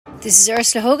This is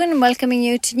Ursula Hogan welcoming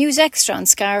you to News Extra on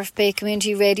Scariff Bay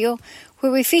Community Radio,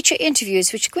 where we feature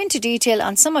interviews which go into detail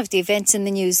on some of the events in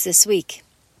the news this week.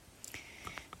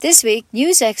 This week,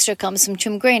 News Extra comes from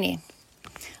Tuamgraney.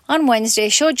 On Wednesday,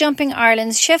 Show Jumping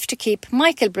Ireland's chef to keep,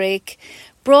 Michael Blake,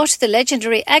 brought the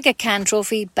legendary Aga Khan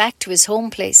trophy back to his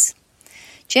home place.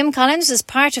 Jim Collins was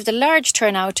part of the large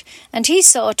turnout and he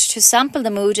sought to sample the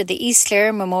mood at the East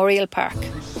Clare Memorial Park.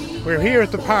 We're here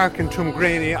at the park in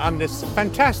Tuamgraney on this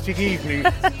fantastic evening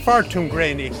for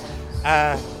Tuamgraney.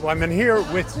 I'm in here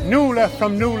with Nuala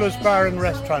from Nuala's Bar and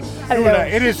Restaurant. Hello. Nuala,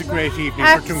 it is a great evening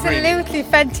for Tuamgraney. Absolutely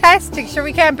fantastic. Sure,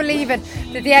 we can't believe it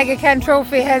that the Aga Khan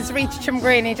trophy has reached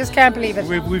Tuamgraney. Just can't believe it.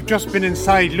 We've just been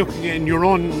inside looking in your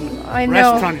own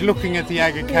restaurant, looking at the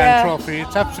Aga Khan trophy.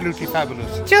 It's absolutely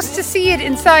fabulous. Just to see it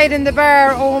inside in the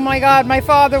bar, oh my God, my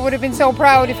father would have been so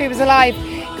proud if he was alive,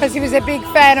 because he was a big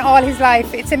fan all his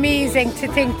life. It's amazing to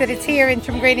think that it's here in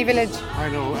Tuamgraney Village. I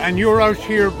know, and you're out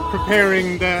here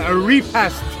preparing a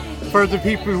repast for the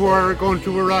people who are going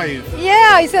to arrive. Yeah,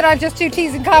 I said I'll just do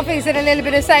teas and coffees and a little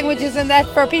bit of sandwiches and that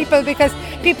for people, because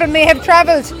people may have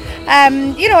travelled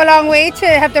a long way to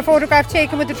have their photograph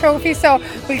taken with the trophy, so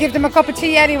we'll give them a cup of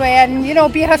tea anyway and,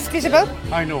 be hospitable.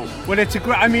 I know. Well, it's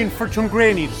for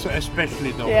Tuamgraney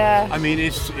especially though. Yeah. I mean,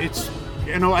 it's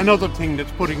another thing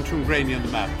that's putting Tuamgraney on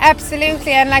the map.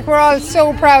 Absolutely, and we're all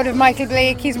so proud of Michael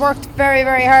Blake. He's worked very,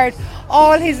 very hard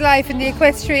all his life in the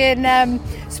equestrian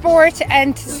sport,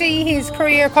 and to see his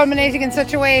career culminating in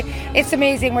such a way, it's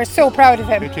amazing. We're so proud of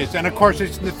him. It is, and of course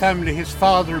it's in the family. His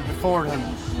father before him,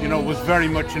 was very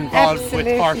much involved with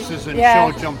horses and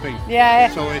show jumping. Yeah.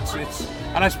 So it's,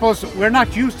 and I suppose we're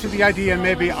not used to the idea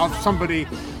maybe of somebody,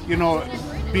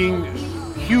 being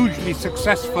hugely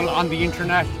successful on the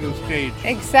international stage.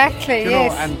 Exactly,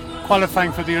 yes. And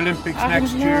qualifying for the Olympics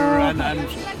next year and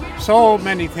so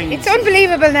many things. It's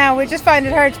unbelievable now. We just find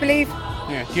it hard to believe.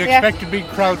 Yeah. Do you expect a big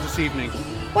crowd this evening?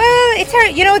 Well, it's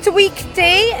hard. It's a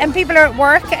weekday and people are at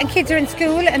work and kids are in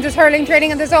school and there's hurling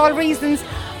training and there's all reasons.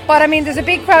 But there's a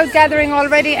big crowd gathering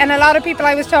already, and a lot of people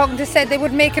I was talking to said they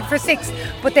would make it for 6,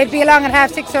 but they'd be along at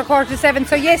 6:30 or 7:15.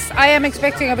 So yes, I am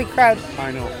expecting a big crowd.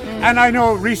 I know. And I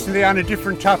know recently on a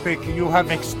different topic you have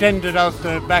extended out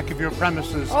the back of your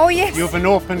premises. Oh yes. You have an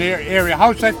open area.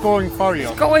 How's that going for you?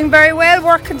 It's going very well.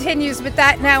 Work continues with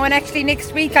that now, and actually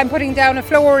next week I'm putting down a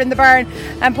floor in the barn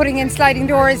and putting in sliding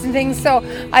doors and things. So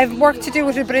I've work to do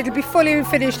with it, but it'll be fully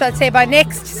finished, I'd say, by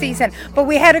next season. But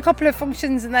we had a couple of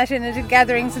functions and that in it, and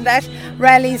gatherings and that,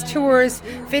 rallies, tours,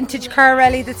 vintage car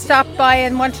rally that stopped by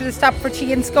and wanted to stop for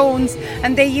tea and scones,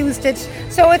 and they used it.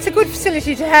 So it's a good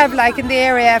facility to have in the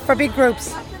area for big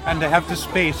groups. And they have the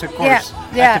space, of course,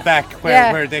 at the back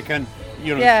where they can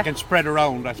can spread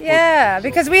around, I suppose. Yeah,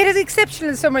 because we had an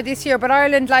exceptional summer this year, but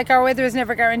Ireland, our weather is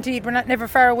never guaranteed. We're never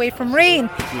far away from rain.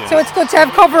 Yeah. So it's good to have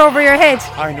cover over your head.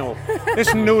 I know.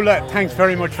 Listen, Nuala, thanks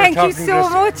very much for talking to us. Thank you so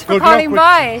much for calling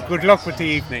by. Good luck with the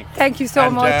evening. Thank you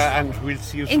so much. And we'll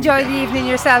see you soon. Enjoy the evening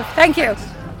yourself. Thank you.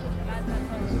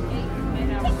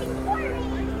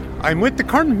 I'm with the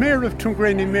current mayor of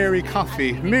Tuamgraney, Mary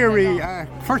Coffey. Mary,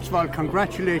 first of all,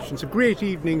 congratulations. A great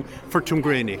evening for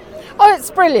Tuamgraney. Oh,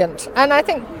 it's brilliant. And I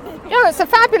think, it's a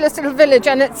fabulous little village,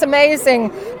 and it's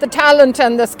amazing the talent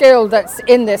and the skill that's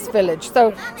in this village.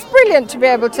 So it's brilliant to be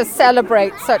able to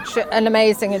celebrate such an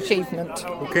amazing achievement.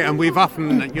 Okay, and we've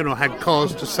often, had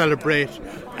cause to celebrate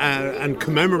and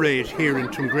commemorate here in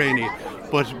Tuamgraney.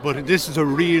 But this is a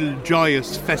real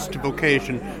joyous, festive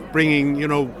occasion, bringing,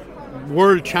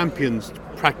 world champions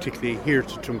practically here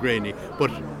to Tuamgraney, but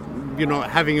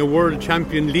having a world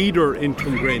champion leader in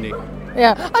Tuamgraney.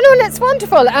 Yeah, I know, it's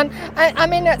wonderful, and I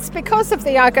mean it's because of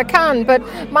the Aga Khan, but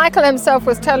Michael himself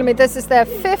was telling me this is their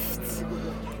 5th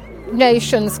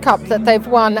Nations Cup that they've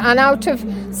won, and out of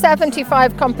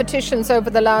 75 competitions over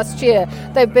the last year,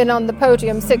 they've been on the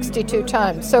podium 62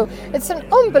 times. So it's an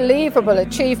unbelievable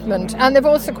achievement, and they've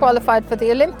also qualified for the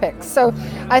Olympics. So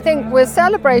I think we're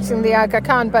celebrating the Aga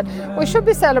Khan, but we should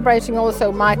be celebrating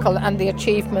also Michael and the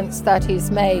achievements that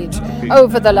he's made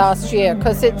over the last year,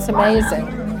 because it's amazing.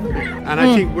 And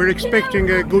I think we're expecting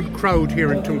a good crowd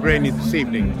here in Tuamgraney this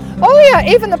evening. Oh yeah,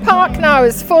 even the park now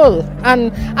is full,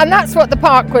 and that's what the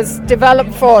park was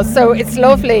developed for, so it's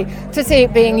lovely to see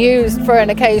it being used for an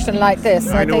occasion like this.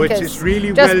 I know, it's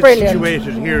really well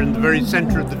situated here in the very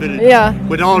centre of the village,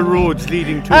 with all roads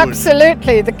leading to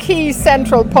Absolutely, the key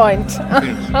central point.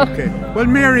 Yes, okay. Well,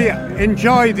 Mary,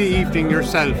 enjoy the evening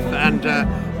yourself, and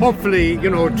hopefully,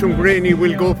 Tuamgraney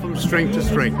will go from strength to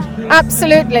strength.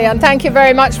 Absolutely, and thank you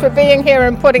very much for being here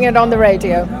and putting it on the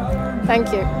radio.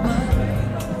 Thank you.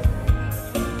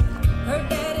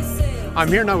 I'm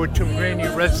here now with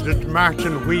Tuamgraney resident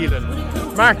Martin Whelan.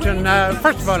 Martin,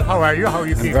 first of all, how are you? How are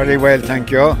you keeping? Very well,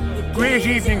 thank you. Great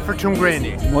evening for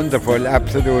Tuamgraney. Wonderful,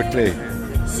 absolutely.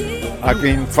 I've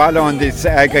been following this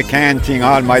Aga Khan thing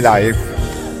all my life,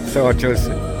 so it was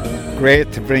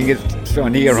great to bring it so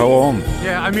near home.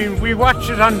 Yeah, I mean, we watched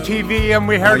it on TV and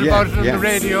we heard about it on the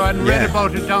radio and read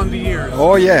about it down the years.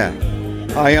 Oh yeah,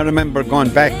 I remember going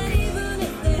back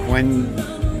when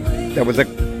there was a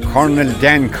Colonel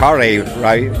Dan Corrie,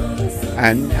 right,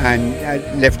 and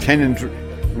Lieutenant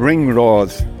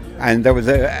Ringrose, and there was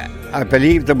I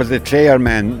believe there was a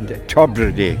chairman,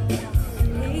 Tubridy.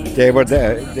 They were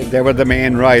the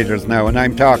main riders now, and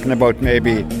I'm talking about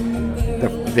maybe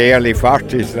the early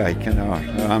 40s, like, you know,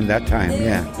 around that time,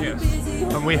 yeah. Yes.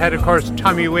 And we had, of course,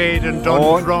 Tommy Wade and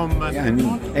Don Drum and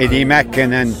Eddie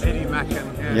Mackin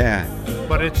yeah.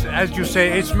 But it's, as you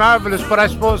say, it's marvellous. But I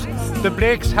suppose the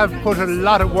Blakes have put a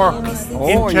lot of work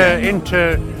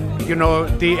into, you know,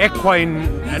 the equine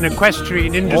and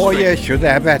equestrian industry. Oh yeah, sure, they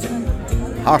have had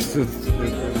horses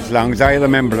as long as I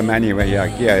remember them anyway.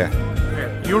 Yeah.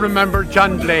 You remember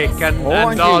John Blake and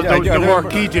all the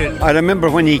work he did. I remember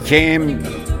when he came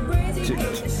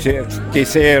to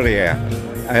this area.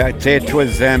 I'd say it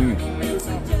was the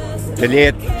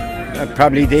late,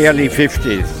 probably the early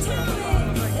 50s.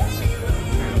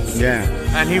 Yeah.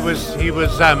 And he was the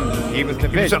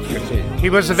vet. He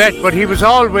was a vet, but he was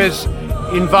always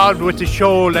involved with the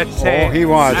show, let's say. Oh, he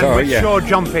was. And with show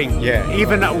jumping. Yeah.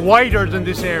 Even wider than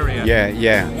this area.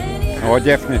 Yeah. Oh,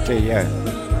 definitely, yeah.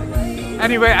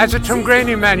 Anyway, as a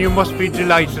Tuamgraney man, you must be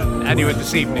delighted anyway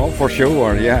this evening. Oh, for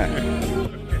sure, yeah.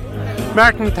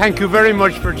 Martin, thank you very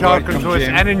much for talking to us,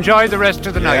 and enjoy the rest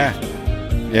of the night.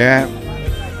 Yeah.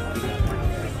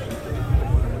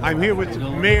 I'm here with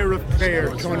Mayor of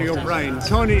Clare, Tony O'Brien.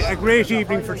 Tony, a great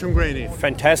evening for Tuamgraney.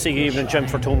 Fantastic evening, Jim,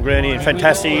 for Tuamgraney, and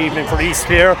fantastic evening for East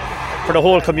Clare, for the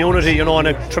whole community, you know, and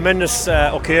a tremendous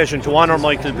occasion to honour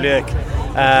Michael Blake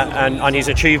and his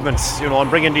achievements, you know, and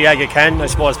bringing the Aga Khan, I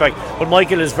suppose, back. But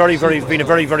Michael has been a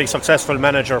very, very successful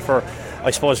manager for, I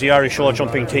suppose, the Irish show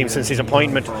jumping team since his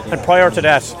appointment, and prior to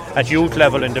that at youth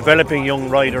level in developing young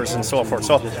riders and so forth.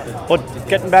 So, but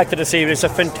getting back to this evening, it's a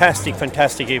fantastic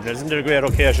evening. Isn't it a great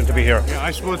occasion to be here? Yeah,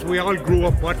 I suppose we all grew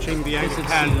up watching the Aga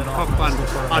Khan Cup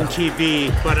on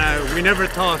TV, but we never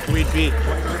thought we'd be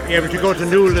able to go to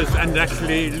Newlands and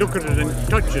actually look at it and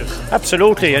touch it.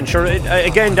 Absolutely, and sure,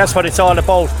 again, that's what it's all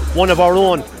about. One of our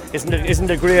own. Isn't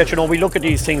it great? You know, we look at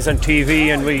these things on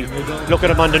TV and we look at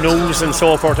them on the news and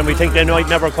so forth, and we think they might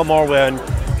never come our way, and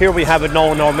here we have it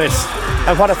now in our midst.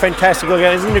 And what a fantastic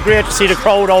again! Isn't it great to see the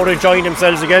crowd out enjoying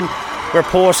themselves again? We're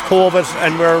post-COVID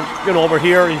and we're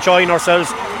here enjoying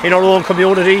ourselves in our own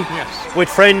community with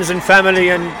friends and family,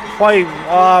 and why?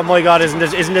 Oh my God! Isn't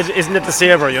it the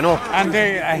savour? You know.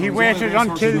 And he waited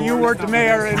until you were the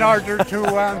mayor in order to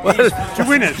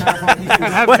win it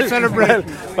and have to celebrate.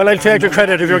 Well, I'll take the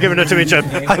credit if you're giving it to me, Jim.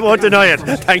 I won't deny it.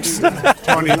 Thanks,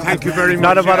 Tony. Thank you very much.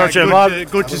 Not a bother, Jim.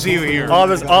 Good to see you here.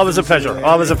 Always a pleasure.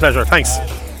 Always a pleasure. Thanks.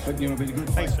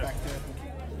 Thanks, sir.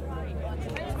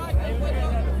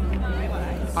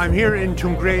 I'm here in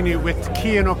Tuamgraney with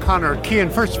Cian O'Connor. Cian,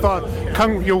 first of all,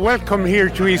 you're welcome here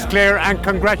to East Clare, and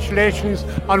congratulations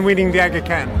on winning the Aga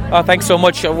Khan. Oh, thanks so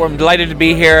much. I'm delighted to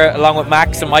be here along with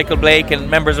Max and Michael Blake and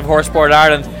members of Horse Sport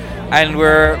Ireland, and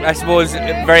we're, I suppose,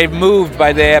 very moved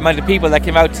by the amount of people that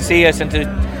came out to see us and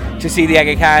to see the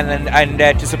Aga Khan and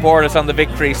to support us on the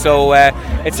victory. So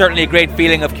it's certainly a great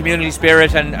feeling of community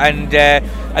spirit, and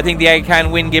I think the Aga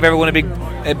Khan win gave everyone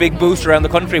a big boost around the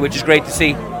country, which is great to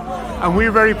see. And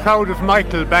we're very proud of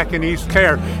Michael back in East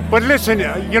Clare. But listen,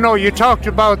 you know, you talked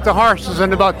about the horses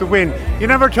and about the win. You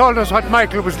never told us what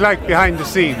Michael was like behind the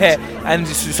scenes. And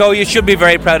so you should be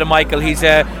very proud of Michael. He's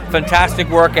a fantastic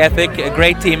work ethic, a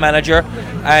great team manager,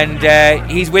 and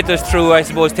he's with us through, I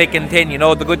suppose, thick and thin. You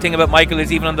know, the good thing about Michael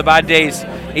is even on the bad days,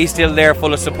 he's still there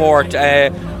full of support.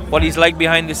 What he's like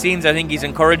behind the scenes, I think he's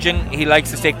encouraging. He likes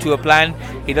to stick to a plan.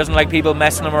 He doesn't like people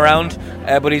messing him around,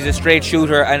 but he's a straight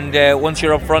shooter, and once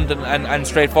you're up front and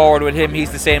straightforward with him,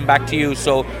 he's the same back to you.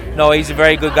 So no, he's a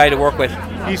very good guy to work with.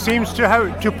 He seems to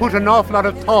have to put an awful lot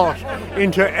of thought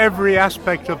into every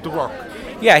aspect of the work.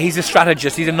 Yeah, he's a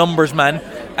strategist, he's a numbers man,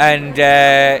 and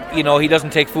you know, he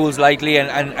doesn't take fools lightly,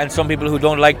 and some people who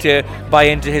don't like to buy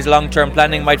into his long-term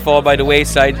planning might fall by the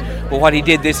wayside. But what he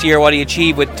did this year, what he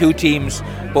achieved with two teams,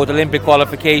 both Olympic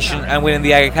qualification and winning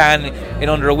the Aga Khan in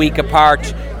under a week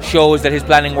apart, shows that his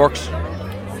planning works.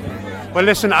 Well,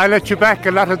 listen, I'll let you back.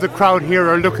 A lot of the crowd here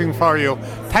are looking for you.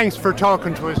 Thanks for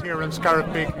talking to us here on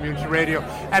Scariff Bay Community Radio,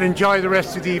 and enjoy the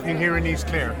rest of the evening here in East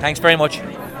Clare. Thanks very much.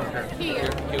 Here.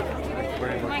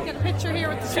 Can I get a picture here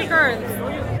with the two girls?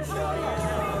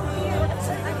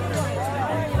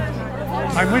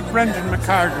 I'm with Brendan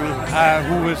McCardle,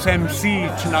 who was MC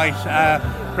tonight.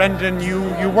 Brendan,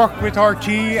 you work with RT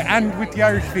and with the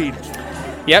Irish Field.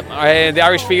 Yep, the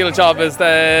Irish Field job is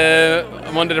the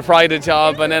Monday to Friday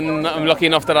job, and then I'm lucky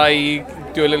enough that I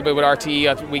do a little bit with RT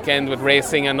at the weekend with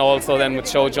racing and also then with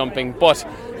show jumping. But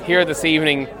here this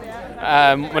evening,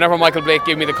 whenever Michael Blake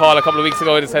gave me the call a couple of weeks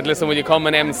ago, he said, listen, will you come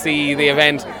and MC the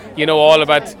event? You know all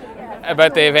about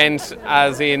the event,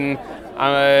 as in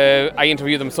I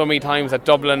interviewed them so many times at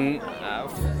Dublin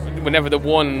whenever they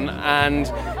won, and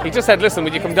he just said, listen,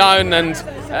 will you come down and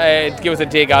give us a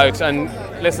dig out? And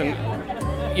listen,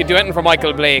 you do anything for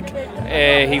Michael Blake.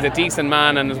 He's a decent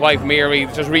man, and his wife Mary,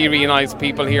 just really nice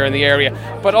people here in the area.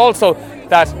 But also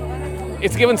that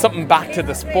it's given something back to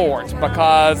the sport,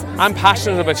 because I'm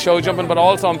passionate about show jumping, but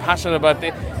also I'm passionate about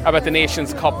the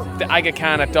Nations Cup, the Aga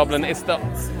Khan at Dublin. It's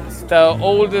the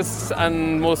oldest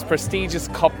and most prestigious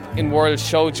cup in world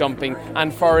show jumping,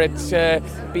 and for it to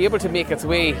be able to make its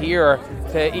way here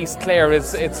to East Clare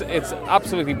it's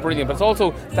absolutely brilliant. But it's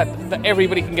also that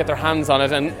everybody can get their hands on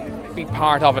it and be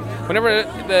part of it. Whenever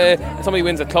somebody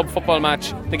wins a club football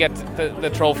match, they get the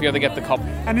trophy or they get the cup.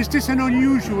 And is this an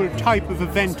unusual type of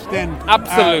event then?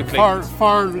 Absolutely.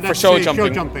 For show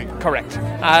jumping. Correct.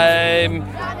 And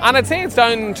I'd say it's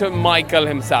down to Michael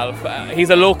himself. He's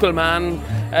a local man.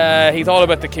 He's all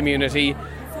about the community,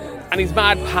 and he's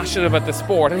mad passionate about the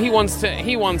sport, and he wants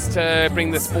to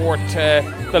bring the sport to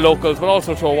the locals, but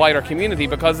also to a wider community,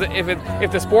 because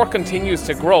if the sport continues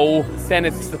to grow, then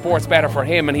the sport's better for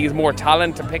him, and he's more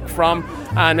talent to pick from,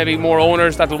 and maybe more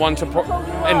owners that'll want to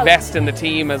invest in the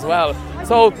team as well.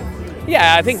 So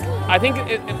yeah, I think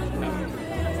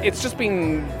it's just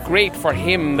been great for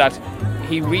him that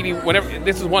he really,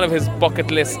 this is one of his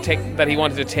bucket list that he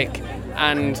wanted to tick,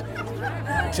 and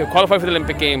to qualify for the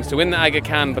Olympic Games, to win the Aga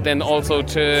Khan, but then also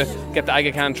to get the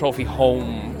Aga Khan trophy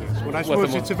home. Well, I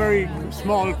suppose it's a very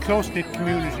small, close-knit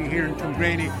community here in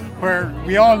Tuamgraney, where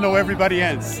we all know everybody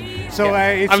else. So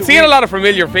I'm seeing a lot of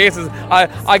familiar faces.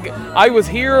 I was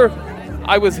here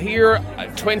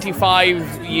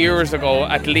 25 years ago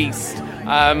at least.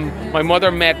 My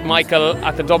mother met Michael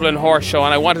at the Dublin Horse Show,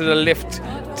 and I wanted a lift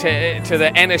to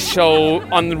the Ennis show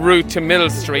en route to Mill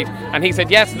Street, and he said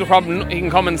yes, no problem, he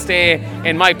can come and stay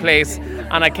in my place.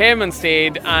 And I came and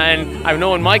stayed, and I've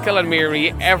known Michael and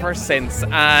Mary ever since,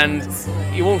 and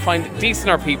you won't find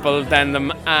decenter people than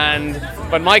them.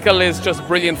 But Michael is just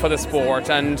brilliant for the sport,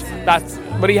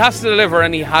 but he has to deliver,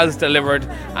 and he has delivered.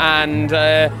 And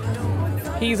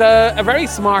he's a very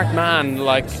smart man.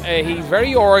 He's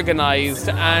very organised,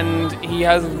 and he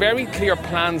has very clear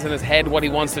plans in his head what he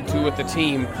wants to do with the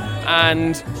team,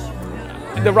 and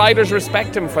the riders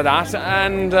respect him for that,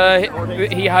 and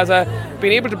he has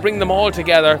been able to bring them all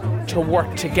together to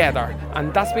work together,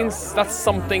 and that's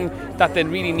something that they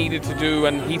really needed to do,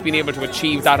 and he's been able to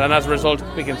achieve that, and as a result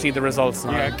we can see the results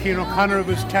now. Yeah, Cian O'Connor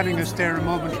was telling us there a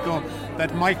moment ago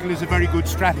that Michael is a very good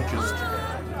strategist.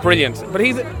 Brilliant, but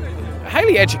he's a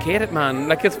highly educated man.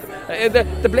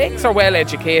 The Blakes are well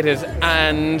educated,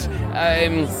 and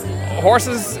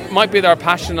horses might be their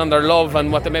passion and their love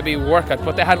and what they maybe work at,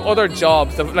 but they have other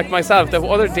jobs, like myself, they have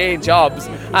other day jobs,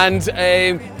 and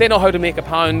they know how to make a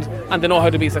pound, and they know how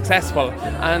to be successful,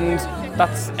 and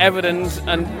that's evident.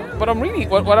 But what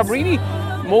I'm really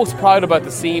most proud about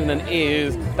this evening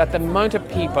is that the amount of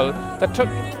people that took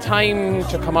time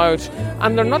to come out,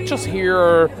 and they're not just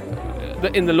here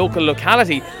in the local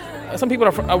locality. Some people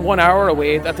are 1 hour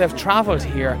away that they've travelled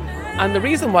here, and the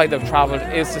reason why they've travelled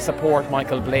is to support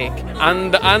Michael Blake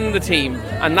and the team,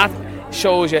 and that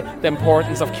shows you the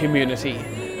importance of community,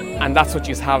 and that's what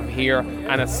you have here,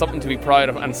 and it's something to be proud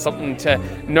of and something to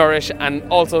nourish. And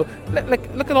also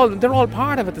look at they're all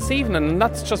part of it this evening, and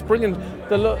that's just brilliant.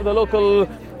 The local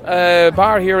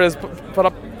bar here has put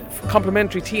up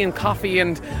complimentary tea and coffee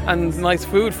and nice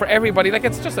food for everybody.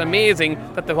 It's just amazing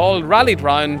that they've all rallied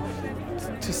round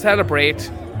to celebrate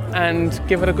and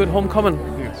give it a good homecoming.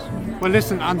 Yes. Well,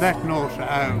 listen, on that note,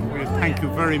 we thank you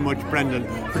very much, Brendan,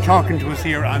 for talking to us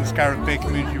here on Scariff Bay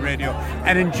Community Radio,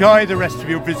 and enjoy the rest of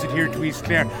your visit here to East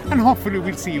Clare, and hopefully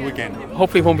we'll see you again.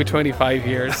 Hopefully it won't be 25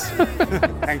 years.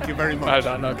 Thank you very much. Well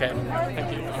done, okay.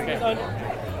 Thank you. Okay.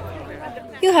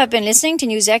 You have been listening to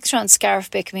News Extra on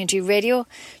Scariff Bay Community Radio.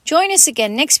 Join us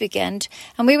again next weekend,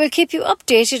 and we will keep you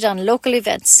updated on local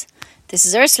events. This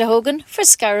is Ursula Hogan for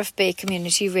Scariff Bay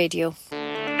Community Radio.